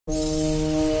And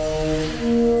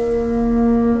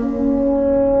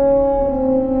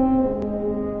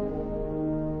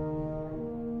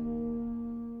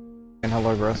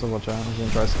hello aggressive, watch out, I'm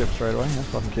gonna try to skip straight away, that's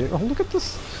fucking cute. Oh look at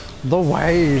this, the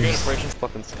waves!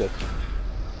 Fucking skip.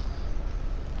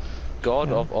 God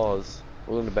of Oz.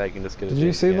 We're in the bag and just get it. Did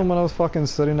you see them when I was fucking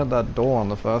sitting at that door on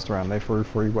the first round? They threw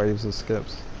 3 waves of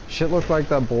skips. Shit looked like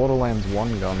that Borderlands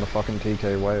 1 gun, the fucking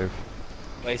TK wave.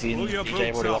 Lazy and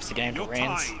DJ already lost the game to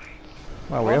Rans.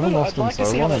 Wow, we haven't lost I'd in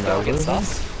so long in there, against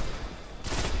us.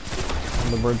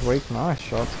 On the bridge weak, nice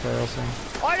shots,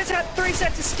 Kaosyy. I just had 3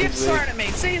 sets of skips thrown at me,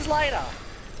 see you later!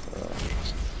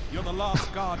 You're the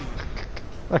last guardian.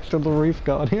 Back to the reef,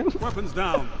 Guardian. Weapons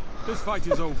down. This fight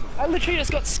is over. I literally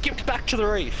just got skipped back to the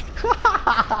reef.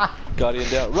 Guardian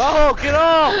down. Roll, get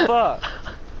off!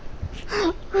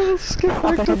 Skip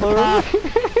back to the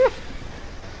reef.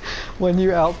 When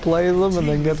you outplay them and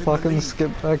then get fucking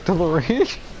skipped back to the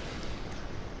reef.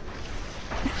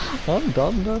 I'm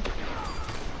done, dude.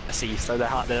 I see, so they're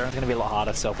going to be a lot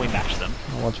harder, so if we match them.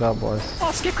 Watch out, boys.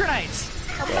 Oh, skip grenades!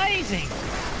 Amazing!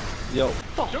 Yo.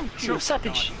 Oh, you're a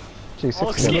savage. Gee, Oh,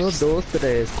 look, 6 skips. Go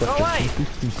away!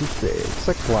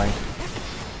 Sick flank.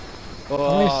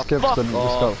 How many skips fuck did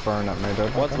just got thrown at me,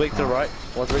 dude? One's weak to the right.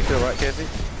 One's weak to the right, Kaosyy.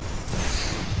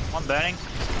 I'm burning.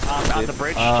 Out the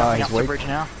bridge, he's jumping up the weak. bridge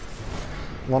now.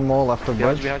 One more left of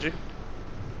bridge. Behind you.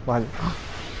 Behind you.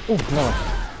 Oh, no.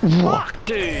 Fuck,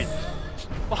 dude!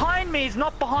 Behind me is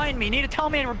not behind me. You need to tell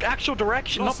me an actual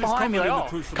direction, not behind me. Like,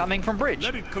 oh, coming from bridge,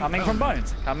 coming from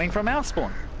bones, coming from our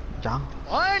spawn. Yeah.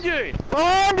 Behind you!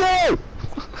 Behind you!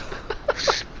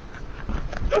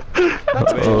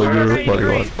 Oh, you're a funny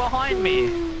one. Behind me.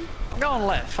 I'm going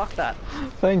left. Fuck that.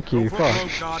 Thank you. Fuck.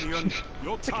 It's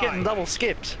like getting double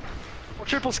skipped. Or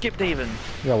triple skipped even.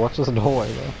 Yeah, watch this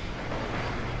doorway though.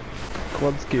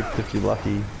 Quad skipped if you're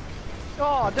lucky.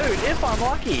 Oh, dude, if I'm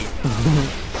lucky.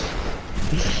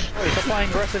 Oh, you're playing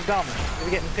aggressive dumb.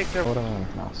 You're getting picked up. Hold on,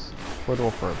 mouse. Put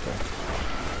all for it there.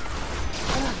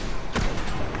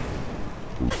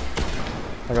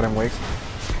 I got him weak.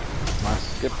 Nice.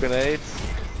 Skip grenades.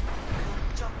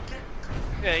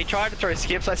 Yeah, he tried to throw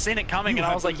skips. I seen it coming and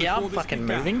I was like, yeah, I'm fucking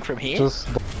moving from here. Just.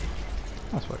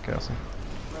 That's what Kaosyy.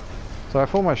 So I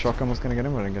thought my shotgun was gonna get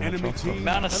him, but I didn't get a shot. The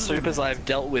amount of supers I've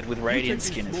dealt with Radiant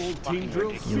skin is fucking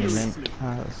ridiculous.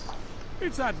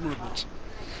 It's admirable.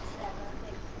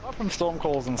 Apart from storm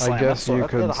calls and slam, I guess you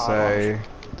could the hard say ones.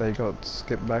 they got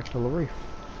skipped back to the reef.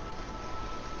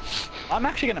 I'm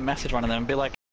actually gonna message one of them and be like,